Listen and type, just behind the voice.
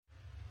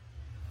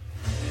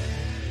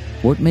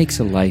What makes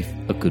a life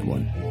a good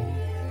one?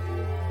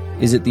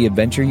 Is it the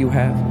adventure you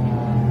have?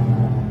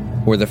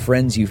 Or the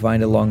friends you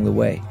find along the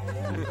way?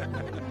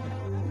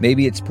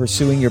 Maybe it's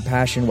pursuing your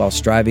passion while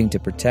striving to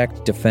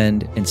protect,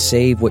 defend, and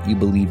save what you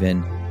believe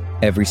in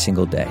every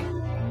single day.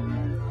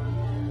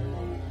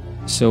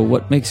 So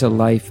what makes a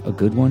life a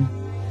good one?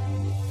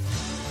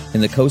 In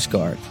the Coast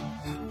Guard,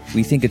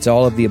 we think it's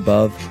all of the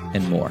above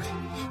and more.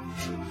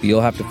 But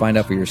you'll have to find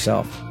out for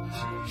yourself.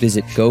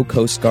 Visit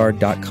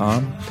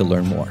gocoastguard.com to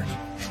learn more.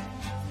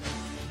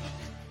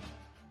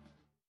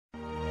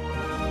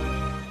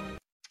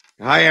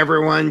 Hi,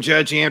 everyone.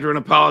 Judge Andrew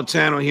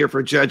Napolitano here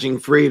for Judging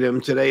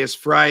Freedom. Today is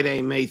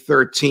Friday, May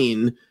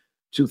 13,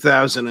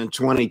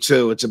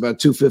 2022. It's about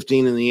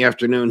 2:15 in the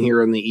afternoon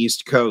here on the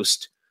East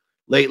Coast.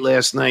 Late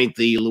last night,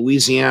 the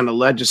Louisiana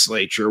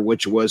legislature,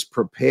 which was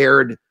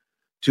prepared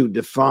to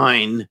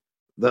define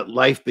that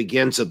life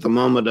begins at the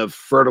moment of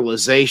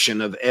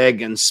fertilization of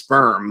egg and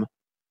sperm,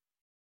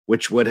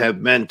 which would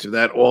have meant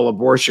that all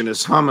abortion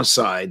is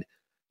homicide,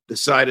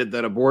 decided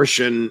that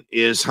abortion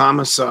is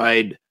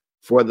homicide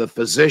for the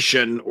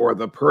physician or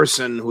the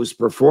person who's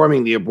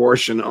performing the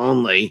abortion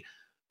only,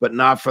 but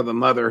not for the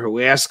mother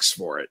who asks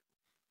for it.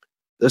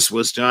 This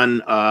was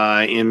done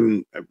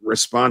in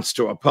response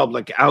to a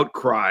public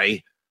outcry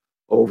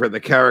over the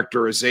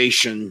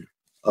characterization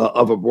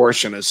of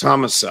abortion as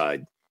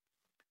homicide.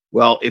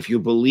 Well, if you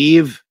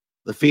believe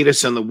the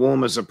fetus in the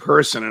womb is a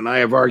person, and I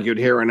have argued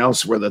here and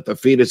elsewhere that the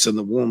fetus in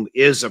the womb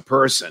is a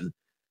person,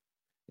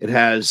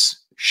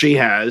 she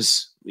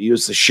has,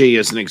 use the she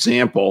as an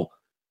example,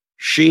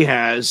 she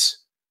has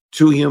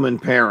two human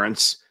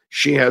parents.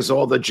 She has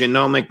all the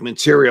genomic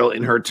material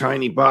in her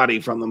tiny body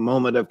from the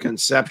moment of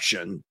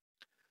conception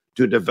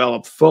to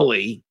develop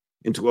fully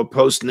into a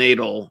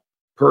postnatal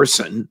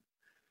person.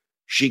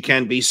 She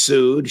can be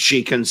sued.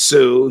 She can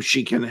sue.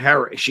 She can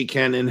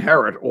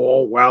inherit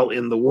all while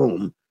in the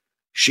womb.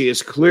 She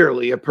is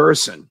clearly a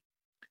person.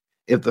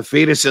 If the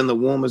fetus in the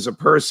womb is a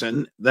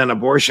person, then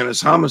abortion is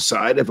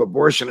homicide. If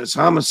abortion is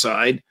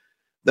homicide,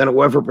 then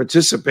whoever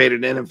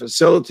participated in and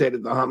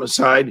facilitated the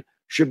homicide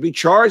should be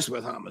charged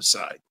with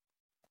homicide.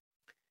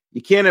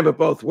 You can't have it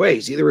both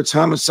ways. Either it's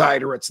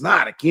homicide or it's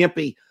not. It can't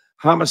be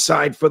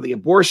homicide for the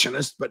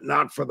abortionist, but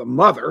not for the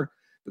mother,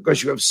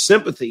 because you have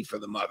sympathy for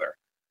the mother.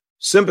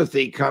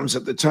 Sympathy comes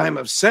at the time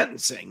of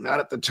sentencing, not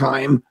at the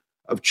time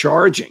of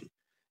charging.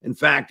 In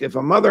fact, if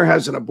a mother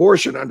has an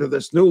abortion under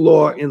this new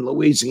law in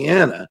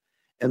Louisiana,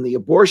 and the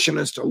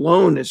abortionist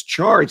alone is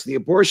charged, the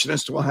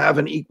abortionist will have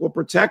an equal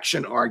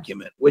protection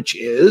argument, which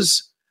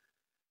is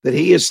that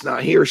he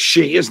or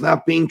she is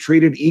not being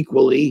treated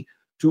equally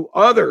to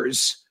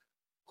others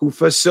who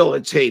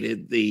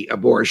facilitated the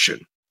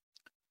abortion.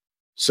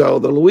 So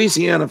the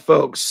Louisiana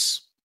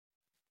folks,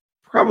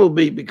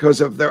 probably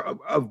because of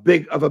a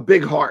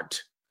big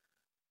heart,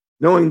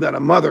 knowing that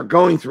a mother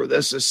going through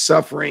this is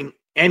suffering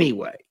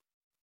anyway,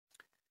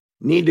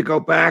 need to go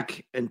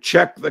back and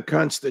check the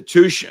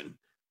Constitution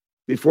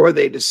before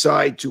they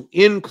decide to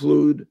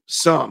include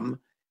some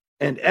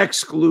and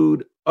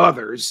exclude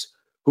others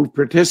who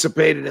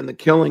participated in the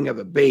killing of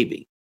a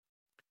baby.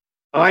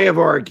 I have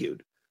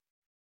argued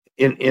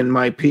in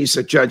my piece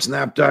at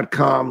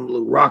judgenap.com,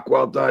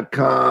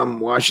 LouRockwell.com,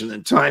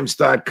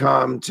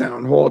 WashingtonTimes.com,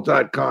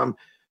 townhall.com.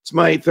 It's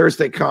my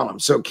Thursday column,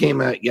 so it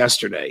came out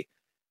yesterday.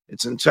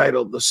 It's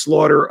entitled, "The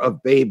Slaughter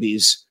of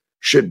Babies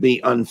Should Be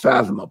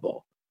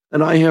Unfathomable."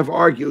 And I have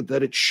argued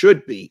that it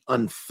should be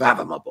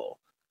unfathomable,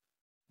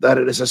 that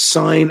it is a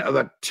sign of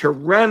a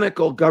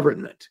tyrannical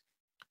government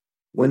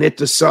when it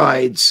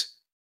decides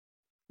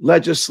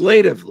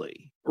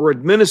legislatively or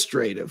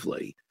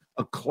administratively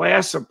a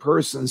class of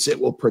persons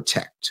it will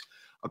protect,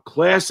 a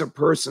class of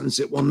persons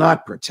it will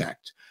not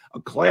protect,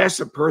 a class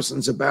of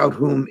persons about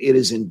whom it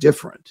is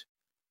indifferent,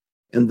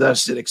 and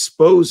thus it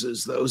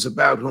exposes those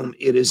about whom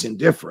it is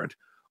indifferent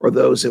or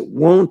those it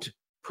won't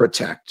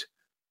protect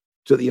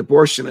to the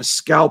abortionist's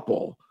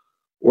scalpel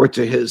or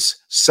to his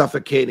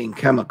suffocating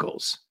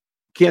chemicals.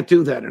 Can't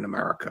do that in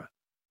America.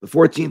 The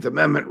 14th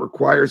Amendment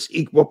requires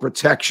equal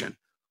protection.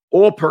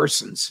 All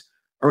persons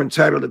are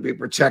entitled to be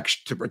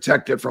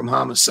protected from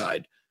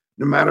homicide,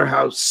 no matter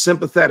how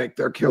sympathetic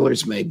their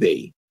killers may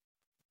be.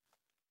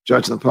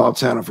 Judge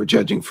Napolitano for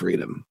Judging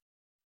Freedom.